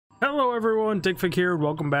Hello everyone, Dickfig here, and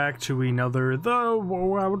welcome back to another The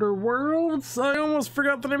Outer Worlds. I almost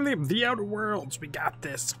forgot the name of the game. The Outer Worlds. We got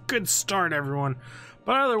this. Good start, everyone.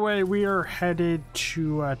 But either way, we are headed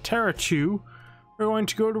to Terra 2. We're going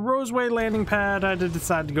to go to Roseway Landing Pad. I did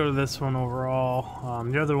decide to go to this one overall.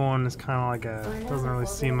 The other one is kind of like doesn't really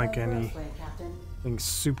seem like anything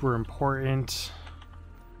super important.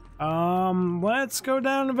 Let's go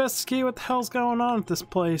down and investigate what the hell's going on at this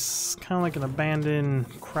place. Kind of like an abandoned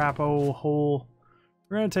crapo hole.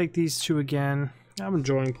 We're gonna take these two again. I'm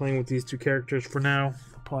enjoying playing with these two characters for now.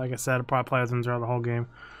 Like I said, I'll probably play with them throughout the whole game.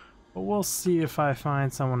 But we'll see if I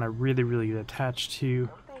find someone I really get attached to.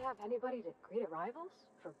 Don't they have anybody to greet arrivals?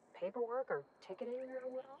 For paperwork or ticketing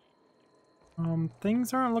or whatnot?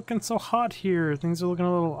 Things aren't looking so hot here. Things are looking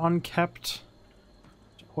a little unkept.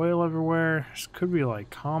 Oil everywhere. This could be like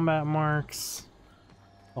combat marks.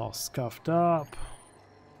 All scuffed up.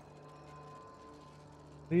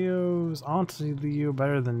 Leo's honestly Leo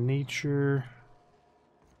better than nature.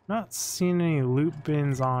 Not seeing any loot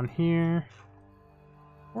bins on here.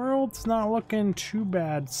 World's not looking too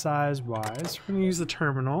bad size wise. We're gonna use the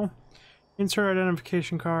terminal. Insert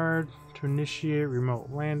identification card to initiate remote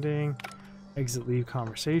landing. Exit leave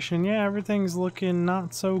conversation. Yeah, everything's looking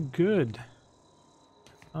not so good.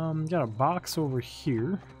 Got a box over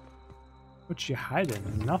here. What you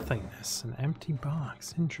hiding? Nothingness. An empty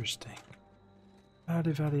box. Interesting.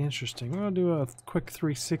 Very interesting. We'll do a quick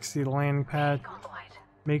 360 to landing pad.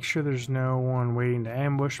 Make sure there's no one waiting to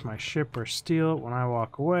ambush my ship or steal it when I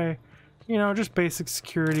walk away. You know, just basic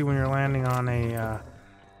security when you're landing on a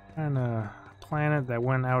kind of planet that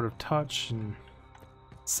went out of touch and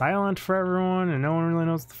silent for everyone and no one really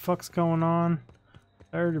knows what the fuck's going on.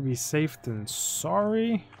 Better to be safe than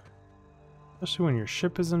sorry. Especially when your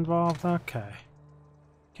ship is involved. Okay.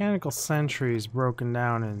 Mechanical sentry is broken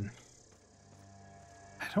down and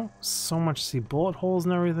I don't so much see bullet holes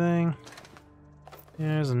and everything.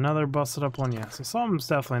 Yeah, there's another busted up one. Yeah, so something's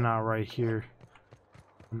definitely not right here.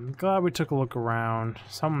 I'm glad we took a look around.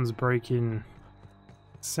 Someone's breaking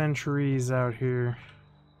sentries out here.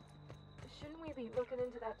 Shouldn't we be looking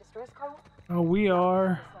into that distress call? Oh, we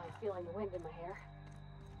are. Feeling the wind in my hair.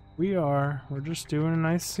 We are. We're just doing a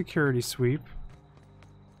nice security sweep.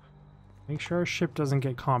 Make sure our ship doesn't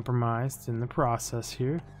get compromised in the process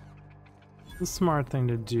here. It's a smart thing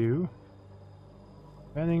to do.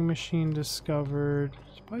 Vending machine discovered.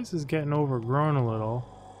 This place is getting overgrown a little.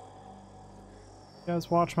 You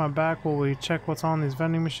guys watch my back while we check what's on these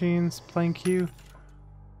vending machines. Playing queue.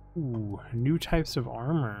 Ooh, new types of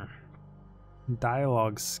armor.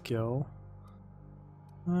 Dialogue skill.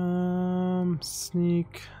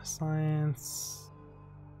 Sneak, science,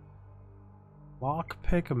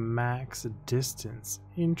 lockpick max distance.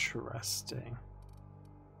 Interesting.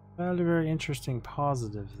 Very interesting.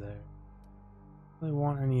 Positive there. Really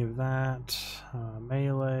want any of that.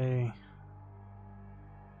 Melee,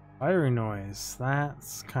 firing noise.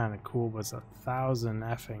 That's kind of cool, but it's $1,000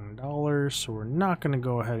 effing. So we're not gonna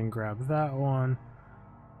go ahead and grab that one.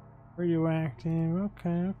 Radioactive.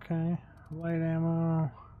 Okay. Light ammo.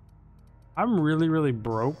 I'm really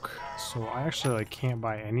broke, so I actually can't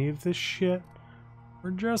buy any of this shit.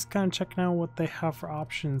 We're just kind of checking out what they have for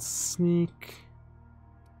options. Sneak,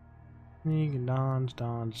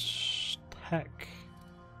 dodge, tech,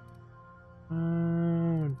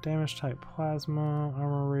 damage type plasma,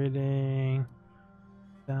 armor rating,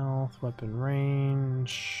 stealth, weapon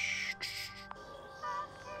range.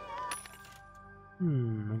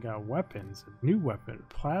 We got weapons. A new weapon.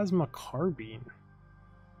 Plasma carbine.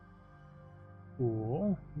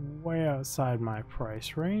 Cool. Way outside my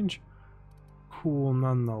price range. Cool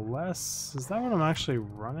nonetheless. Is that what I'm actually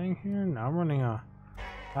running here? No, I'm running a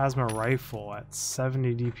plasma rifle at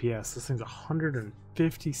 70 DPS. This thing's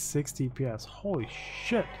 156 DPS. Holy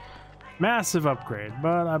shit. Massive upgrade.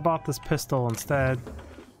 But I bought this pistol instead.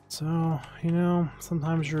 So, you know,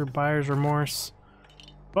 sometimes your buyer's remorse.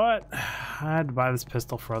 But I had to buy this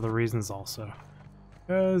pistol for other reasons also.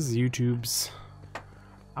 Because YouTube's.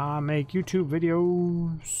 I make YouTube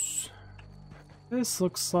videos. This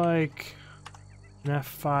looks like an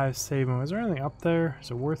F5 save mode. Is there anything up there? Is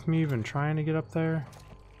it worth me even trying to get up there?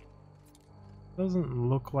 Doesn't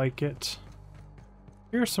look like it.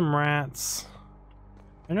 Here's some rats.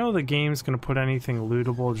 I know the game's gonna put anything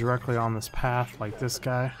lootable directly on this path, like this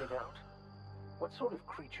guy. What sort of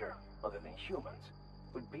creature, other than humans,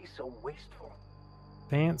 would be so wasteful?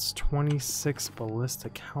 Advanced 26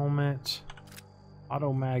 ballistic helmet,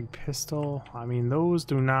 auto mag pistol. I mean, those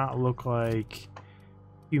do not look like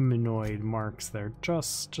humanoid marks there.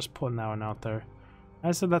 Just putting that one out there.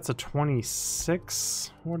 I said that's a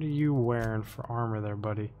 26. What are you wearing for armor there,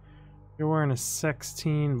 buddy? You're wearing a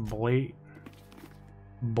 16 blade,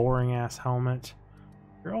 boring ass helmet.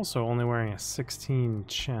 You're also only wearing a 16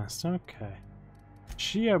 chest. Okay.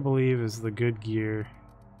 She, I believe, is the good gear.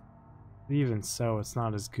 But even so, it's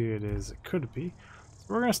not as good as it could be.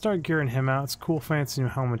 So we're gonna start gearing him out. It's a cool, fancy new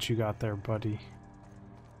helmet you got there, buddy.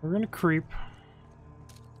 We're gonna creep.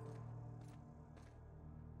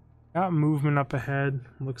 Got movement up ahead.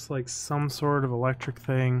 Looks like some sort of electric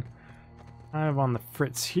thing. Kind of on the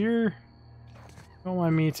fritz here. Don't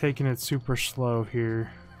mind me taking it super slow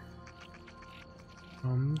here.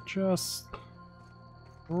 I'm just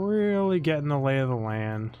really getting the lay of the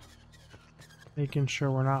land. Making sure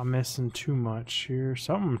we're not missing too much here.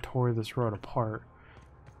 Something tore this road apart.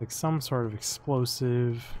 Like some sort of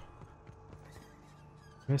explosive.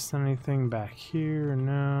 Missed anything back here?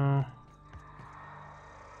 No.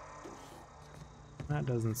 That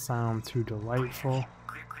doesn't sound too delightful.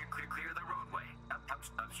 Clear the roadway.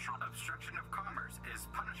 Obstruction of commerce is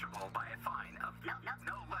punishable by a fine of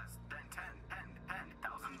no less than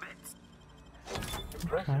 10,000 bits.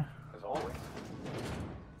 Impressive, as always.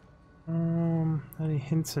 Any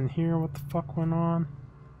hints in here? What the fuck went on?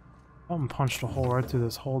 Something punched a hole right through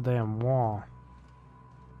this whole damn wall.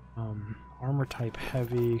 Armor type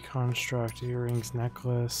heavy, construct, earrings,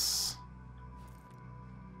 necklace.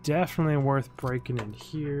 Definitely worth breaking in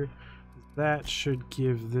here. That should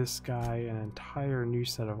give this guy an entire new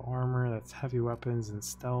set of armor. That's heavy weapons and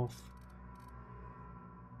stealth.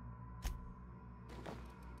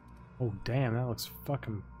 Oh damn, that looks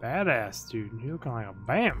fucking badass, dude. You're looking like a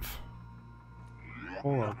bamf.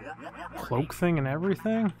 Full of cloak thing and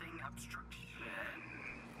everything.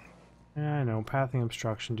 Yeah, I know, pathing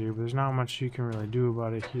obstruction, dude, but there's not much you can really do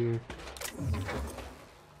about it here.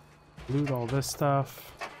 Loot all this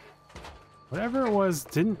stuff. Whatever it was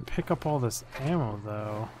didn't pick up all this ammo,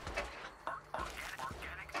 though.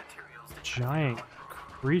 Giant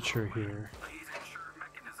creature here.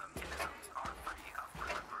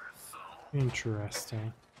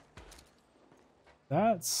 Interesting.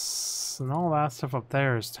 And all that stuff up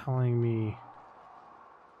there is telling me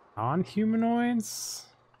non-humanoids?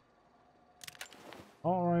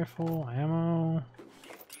 Assault rifle, ammo,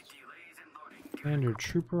 standard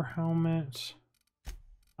trooper helmet.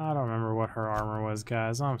 I don't remember what her armor was,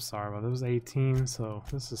 guys. I'm sorry, but it was 18, so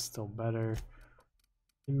this is still better.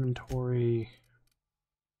 Inventory.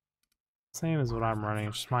 Same as what I'm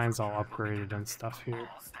running, just mine's all upgraded and stuff here.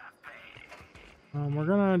 We're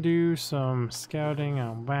gonna do some scouting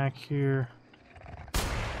out back here.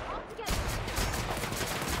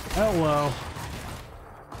 Hello.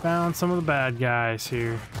 Found some of the bad guys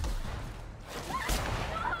here.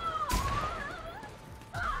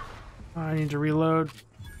 I need to reload.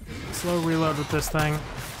 Slow reload with this thing.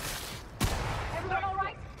 Everyone all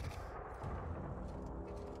right?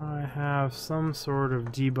 I have some sort of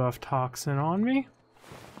debuff toxin on me.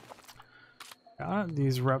 God,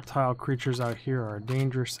 these reptile creatures out here are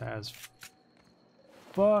dangerous as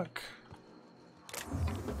fuck.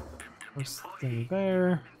 First thing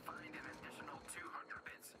there.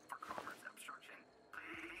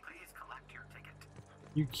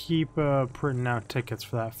 You keep printing out tickets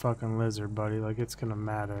for that fucking lizard, buddy, like it's gonna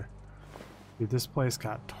matter. Dude, this place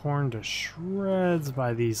got torn to shreds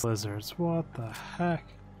by these lizards. What the heck?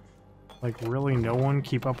 Like, really no one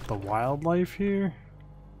keep up with the wildlife here?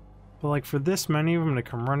 But like, for this many of them to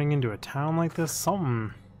come running into a town like this,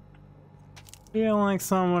 something... Feel like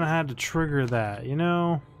someone had to trigger that, you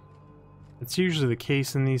know? It's usually the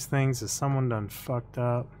case in these things, is someone done fucked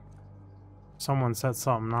up. Someone set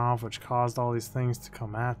something off which caused all these things to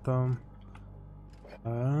come at them.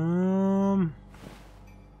 I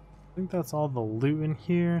think that's all the loot in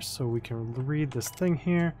here, so we can read this thing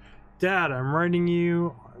here. Dad, I'm writing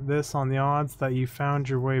you this on the odds that you found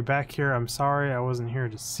your way back here. I'm sorry I wasn't here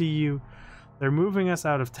to see you. They're moving us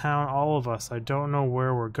out of town, all of us. I don't know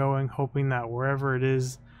where we're going, hoping that wherever it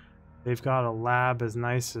is, they've got a lab as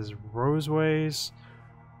nice as Roseway's.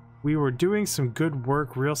 We were doing some good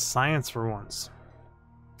work, real science for once.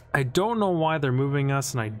 I don't know why they're moving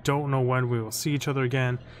us, and I don't know when we will see each other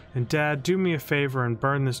again. And Dad, do me a favor and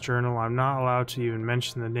burn this journal. I'm not allowed to even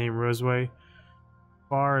mention the name Roseway. As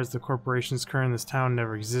far as the corporation's concerned, this town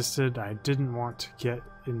never existed. I didn't want to get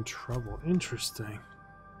in trouble. Interesting.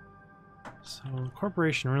 So the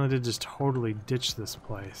corporation really did just totally ditch this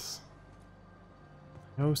place.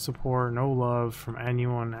 No support, no love from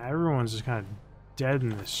anyone. Everyone's just kind of dead in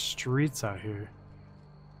the streets out here.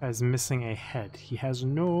 Guy's missing a head. He has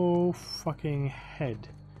no fucking head.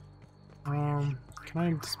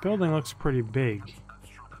 This building looks pretty big.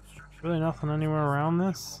 Really nothing anywhere around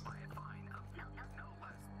this?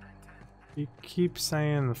 You keep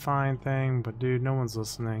saying the fine thing, but dude, no one's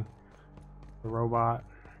listening. The robot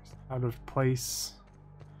is out of place.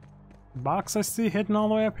 Box I see hidden all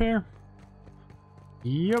the way up here?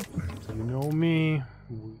 Yep, you know me.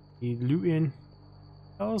 We looting.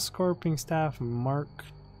 Telescoping staff Mark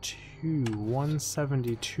II,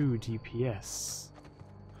 172 DPS.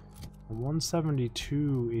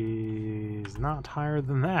 172 is not higher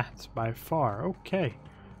than that by far. Okay,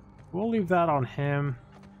 we'll leave that on him.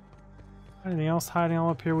 Anything else hiding all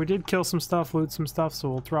up here? We did kill some stuff, loot some stuff, so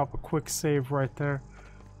we'll drop a quick save right there.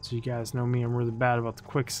 So you guys know me, I'm really bad about the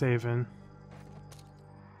quick saving.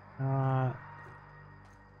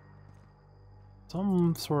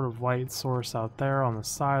 Some sort of light source out there on the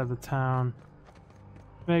side of the town.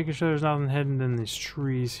 Making sure there's nothing hidden in these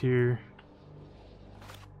trees here.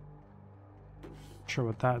 Not sure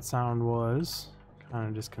what that sound was. Kind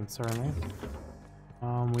of disconcerting.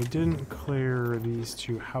 We didn't clear these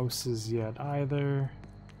two houses yet either.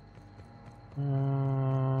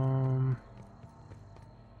 Now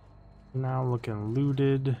looking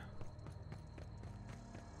looted.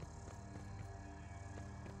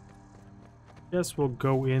 Guess we'll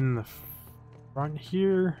go in the front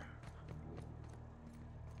here.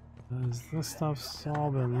 This stuff's all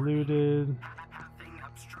been looted.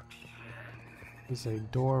 There's a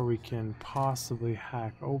door we can possibly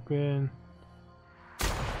hack open.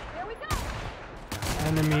 Here we go. Got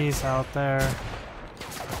enemies out there.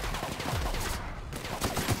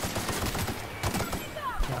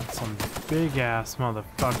 Got some big ass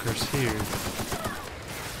motherfuckers here.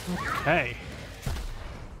 Okay.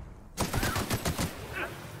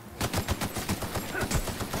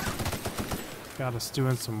 Got us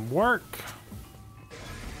doing some work.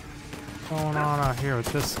 What's going on out here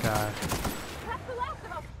with this guy?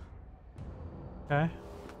 Okay.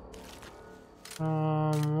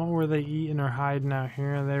 What were they eating or hiding out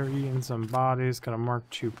here? They were eating some bodies. Got a Mark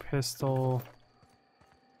II pistol.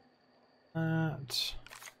 That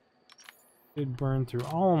did burn through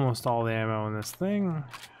almost all the ammo in this thing.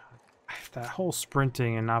 That whole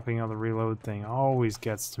sprinting and not being able to reload thing always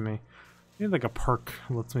gets to me. I need like a perk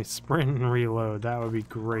that lets me sprint and reload. That would be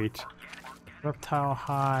great. Reptile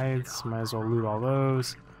hides. Might as well loot all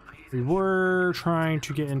those. We were trying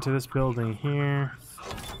to get into this building here.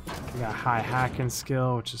 We got high hacking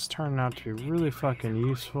skill, which has turned out to be really fucking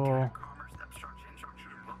useful.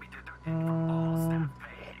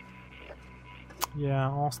 Yeah,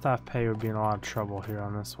 all staff pay would be in a lot of trouble here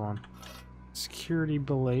on this one. Security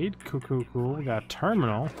blade. Cool. We got a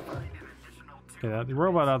terminal. Yeah, the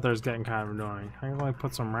robot out there is getting kind of annoying. I can only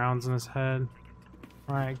put some rounds in his head.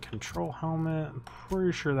 Alright, control helmet. I'm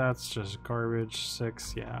pretty sure that's just garbage.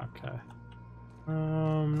 6, yeah, okay.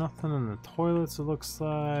 Nothing in the toilets, it looks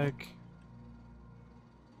like.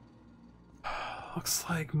 Looks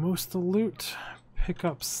like most of the loot. Pick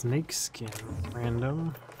up snake skin.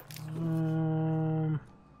 Random.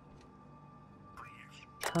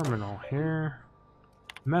 Terminal here.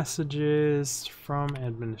 Messages from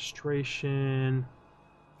administration.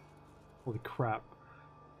 Holy crap.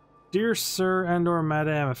 Dear Sir and/or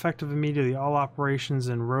Madam, effective immediately, all operations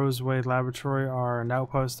in Roseway Laboratory and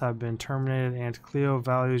outposts have been terminated, and Clio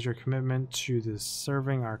values your commitment to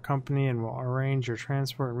serving our company and will arrange your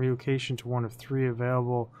transport and relocation to one of 3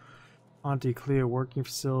 available Auntie Clio working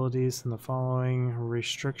facilities and the following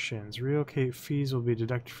restrictions. Relocate fees will be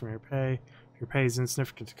deducted from your pay. If your pay is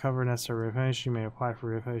insignificant to cover necessary relocation, you may apply for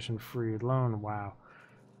relocation-free loan. Wow.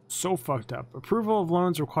 So fucked up. Approval of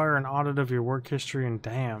loans require an audit of your work history, and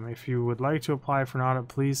damn, if you would like to apply for an audit,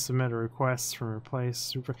 please submit a request from your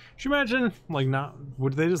place. Should you imagine, like,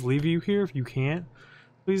 would they just leave you here if you can't?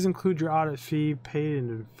 Please include your audit fee paid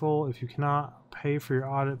in full. If you cannot pay for your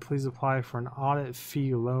audit, please apply for an audit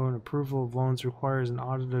fee loan. Approval of loans requires an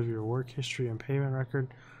audit of your work history and payment record.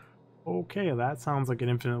 Okay, that sounds like an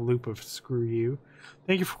infinite loop of screw you.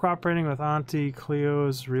 Thank you for cooperating with Auntie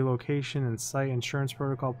Clio's relocation and site insurance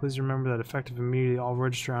protocol. Please remember that effective immediately, all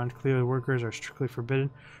registered Auntie Clio workers are strictly forbidden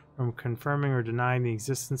from confirming or denying the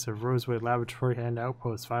existence of Roseway Laboratory and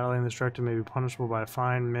outposts. Violating this directive may be punishable by a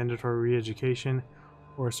fine, mandatory re-education,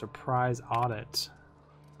 or a surprise audit.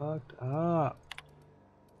 Fucked up.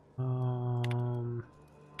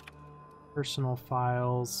 Personal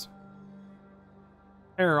files.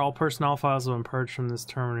 Error, all personnel files have been purged from this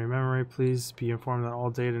terminal memory. Please be informed that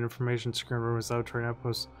all data and information secured in Roseway Laboratory and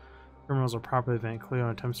outpost terminals are properly vent Clio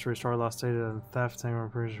and attempts to restore lost data and theft.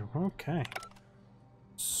 Okay.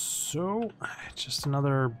 So, just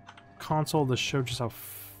another console to show just how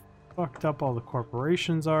fucked up all the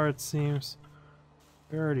corporations are, it seems.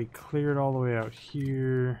 We already cleared all the way out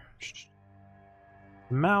here.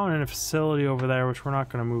 mountain and a facility over there, which we're not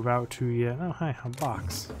going to move out to yet. Oh, hi, a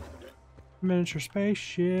box. Miniature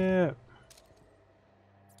spaceship.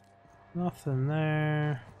 Nothing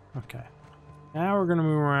there. Okay. Now we're going to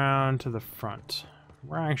move around to the front.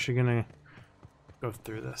 We're actually going to go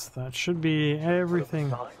through this. That should be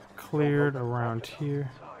everything cleared around here.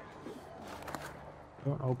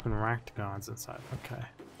 Don't open Ractagons inside. Okay.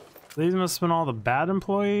 These must have been all the bad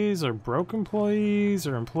employees, or broke employees,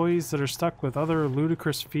 or employees that are stuck with other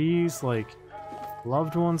ludicrous fees, like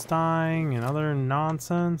loved ones dying and other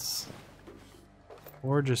nonsense.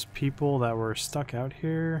 Or just people that were stuck out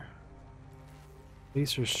here.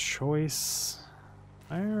 Spacer's Choice.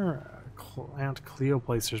 Why are Aunt Cleo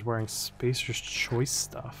Placers wearing Spacer's Choice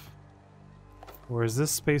stuff? Or is this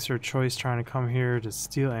Spacer Choice trying to come here to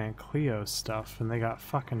steal Aunt Cleo's stuff, and they got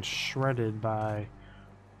fucking shredded by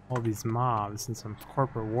all these mobs and some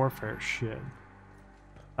corporate warfare shit?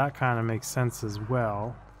 That kind of makes sense as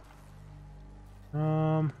well.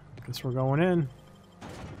 Guess we're going in.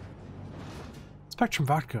 Spectrum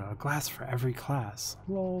Vodka, a glass for every class.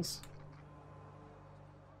 Lols.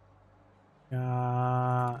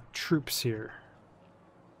 Troops here.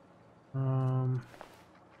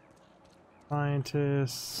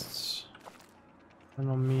 Scientists.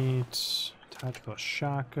 Animal meat. Tactical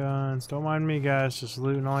shotguns. Don't mind me, guys. Just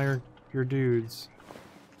looting all your dudes.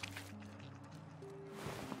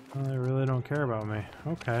 Well, they really don't care about me.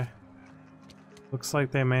 Okay. Looks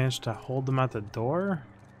like they managed to hold them at the door.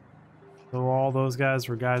 So all those guys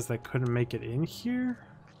were guys that couldn't make it in here?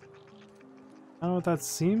 I don't know what that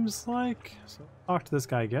seems like. So talk to this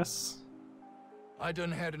guy, I guess. I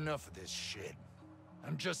done had enough of this shit.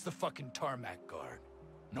 I'm just the fucking tarmac guard.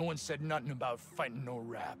 No one said nothing about fighting no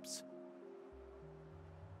raps.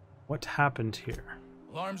 What happened here?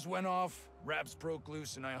 Alarms went off, raps broke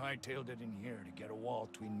loose, and I hightailed it in here to get a wall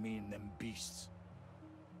between me and them beasts.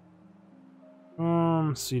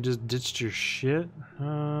 So you just ditched your shit?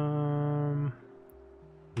 You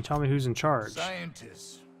tell me who's in charge.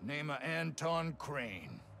 Scientist, name of Anton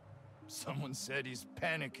Crane. Someone said he's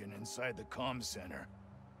panicking inside the comm center.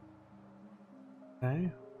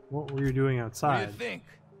 Okay. What were you doing outside? What do you think?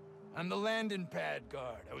 I'm the landing pad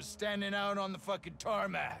guard. I was standing out on the fucking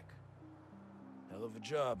tarmac. Hell of a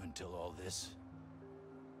job until all this.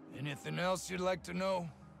 Anything else you'd like to know?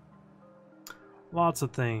 Lots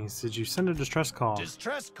of things. Did you send a distress call?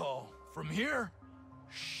 Distress call? From here?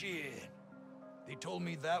 Shit. They told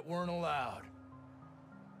me that weren't allowed.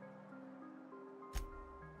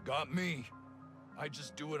 Got me. I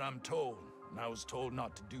just do what I'm told, and I was told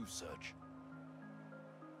not to do such.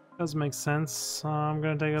 Does make sense. I'm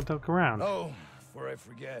gonna take a look around. Oh, before I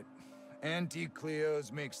forget. Auntie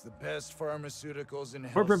Cleo's makes the best pharmaceuticals in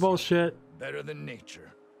Corporate Helsinki. bullshit. Better than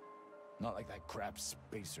nature. Not like that crap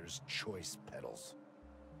Spacer's Choice pedals.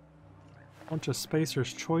 Bunch of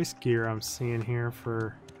Spacer's Choice gear I'm seeing here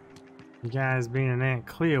for you guys being an Aunt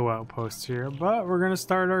Cleo outpost here. But we're gonna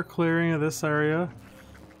start our clearing of this area.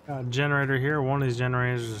 Got a generator here. One of these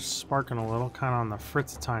generators is sparking a little, kind of on the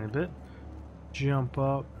fritz a tiny bit. Jump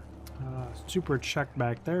up. Super check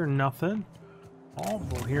back there. Nothing. Oh,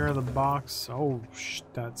 well, here are the box. Oh,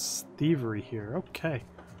 that's thievery here. Okay.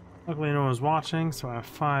 Luckily no one's watching, so I have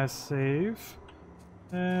 5 save.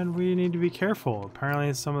 And we need to be careful.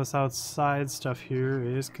 Apparently some of this outside stuff here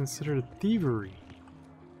is considered thievery.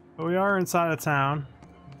 But we are inside of town.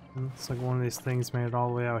 Looks like one of these things made it all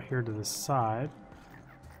the way out here to the side.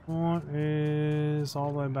 What is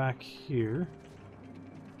all the way back here?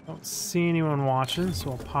 Don't see anyone watching,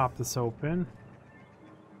 so I'll pop this open.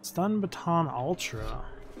 Stun Baton Ultra.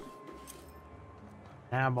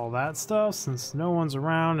 Nab all that stuff since no one's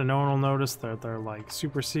around and no one will notice that their like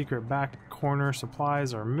super secret back corner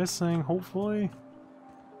supplies are missing, hopefully.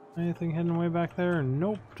 Anything hidden way back there?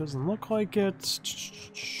 Nope, doesn't look like it.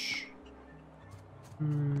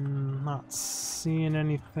 Not seeing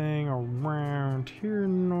anything around here,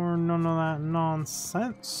 nor none of that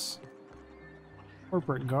nonsense.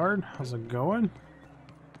 Corporate guard, how's it going?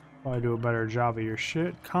 Probably do a better job of your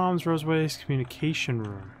shit. Comms, Roseways, communication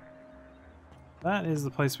room. That is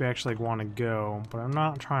the place we actually want to go, but I'm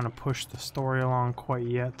not trying to push the story along quite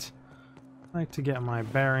yet. I like to get my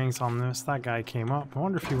bearings on this. That guy came up. I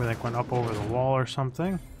wonder if he like went up over the wall or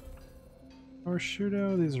something.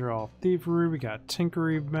 Prosciutto, these are all thievery. We got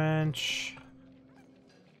Tinkery Bench.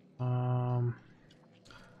 5.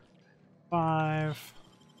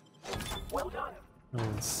 Well done. No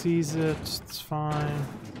one sees it. It's fine.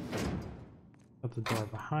 Got the door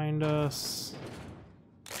behind us.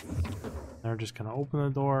 They're just gonna open the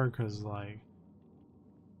door because, like,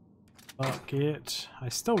 fuck it. I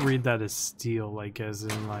still read that as steal, like, as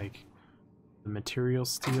in, like, the material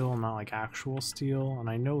steel, not like actual steel, and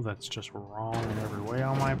I know that's just wrong in every way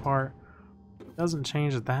on my part. It doesn't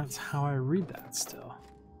change that that's how I read that still.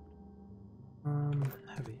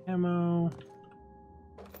 Heavy ammo.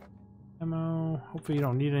 Hopefully you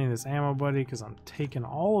don't need any of this ammo, buddy, because I'm taking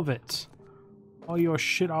all of it. All your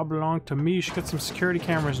shit all belong to me. You should get some security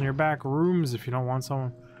cameras in your back rooms if you don't want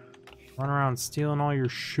someone running around stealing all your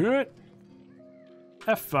shit.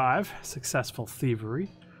 F5, successful thievery.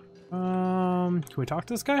 Can we talk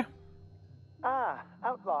to this guy? Ah,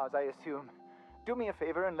 outlaws, I assume. Do me a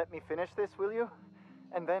favor and let me finish this, will you?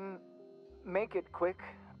 And then make it quick,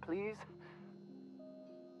 please.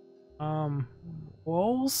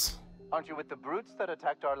 Wolves? Aren't you with the brutes that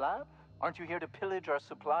attacked our lab? Aren't you here to pillage our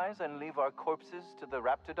supplies and leave our corpses to the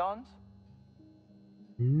raptidons?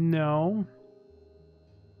 No.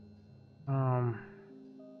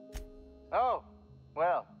 Oh,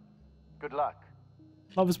 well, good luck.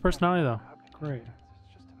 Love his personality, though. Great.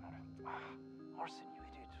 It's just a matter of... Orson, you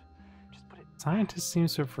idiot. Just put it... Scientist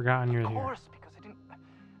seems to have forgotten you're Of here. course, because I didn't...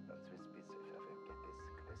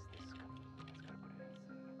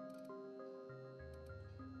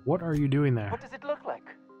 What are you doing there? What does it look like?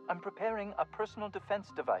 I'm preparing a personal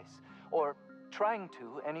defense device. Or trying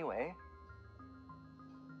to, anyway.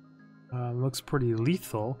 Looks pretty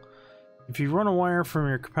lethal. If you run a wire from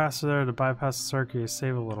your capacitor to bypass the circuit, you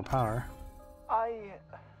save a little power.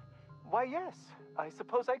 Why, yes. I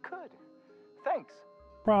suppose I could. Thanks.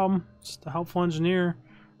 Problem. Just a helpful engineer.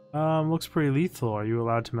 Looks pretty lethal. Are you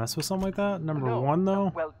allowed to mess with something like that? Number No, one,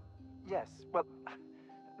 though? Well, yes. Well,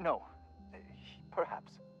 no.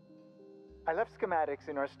 Perhaps. I left schematics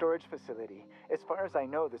in our storage facility. As far as I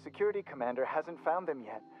know, the security commander hasn't found them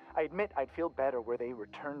yet. I admit I'd feel better were they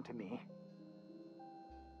returned to me.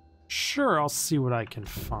 Sure, I'll see what I can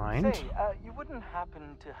find. Say, you wouldn't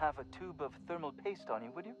happen to have a tube of thermal paste on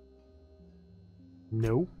you, would you?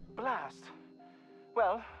 No. Blast.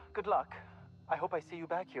 Well, good luck. I hope I see you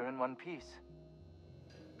back here in one piece.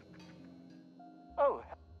 Oh.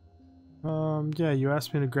 Yeah, you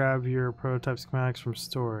asked me to grab your prototype schematics from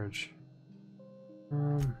storage.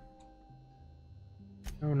 No,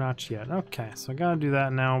 not yet. Okay, so I gotta do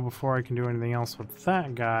that now before I can do anything else with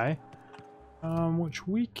that guy. Which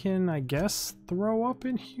we can, I guess, throw up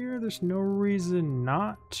in here. There's no reason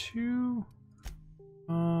not to.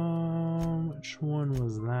 Which one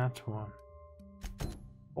was that one?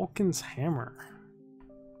 Vulcan's hammer.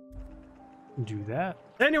 Do that.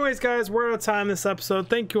 Anyways, guys, we're out of time this episode.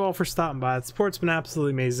 Thank you all for stopping by. The support's been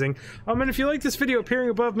absolutely amazing. And if you like this video appearing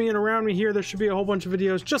above me and around me here, there should be a whole bunch of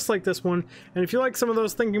videos just like this one. And if you like some of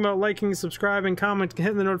those, thinking about liking, subscribing, commenting,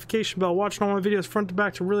 hitting the notification bell, watching all my videos front to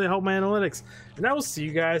back to really help my analytics. And I will see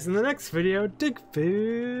you guys in the next video.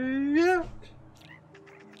 Digfig out.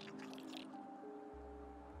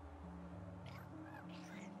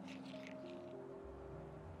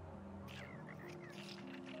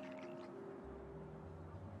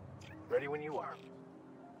 Ready when you are.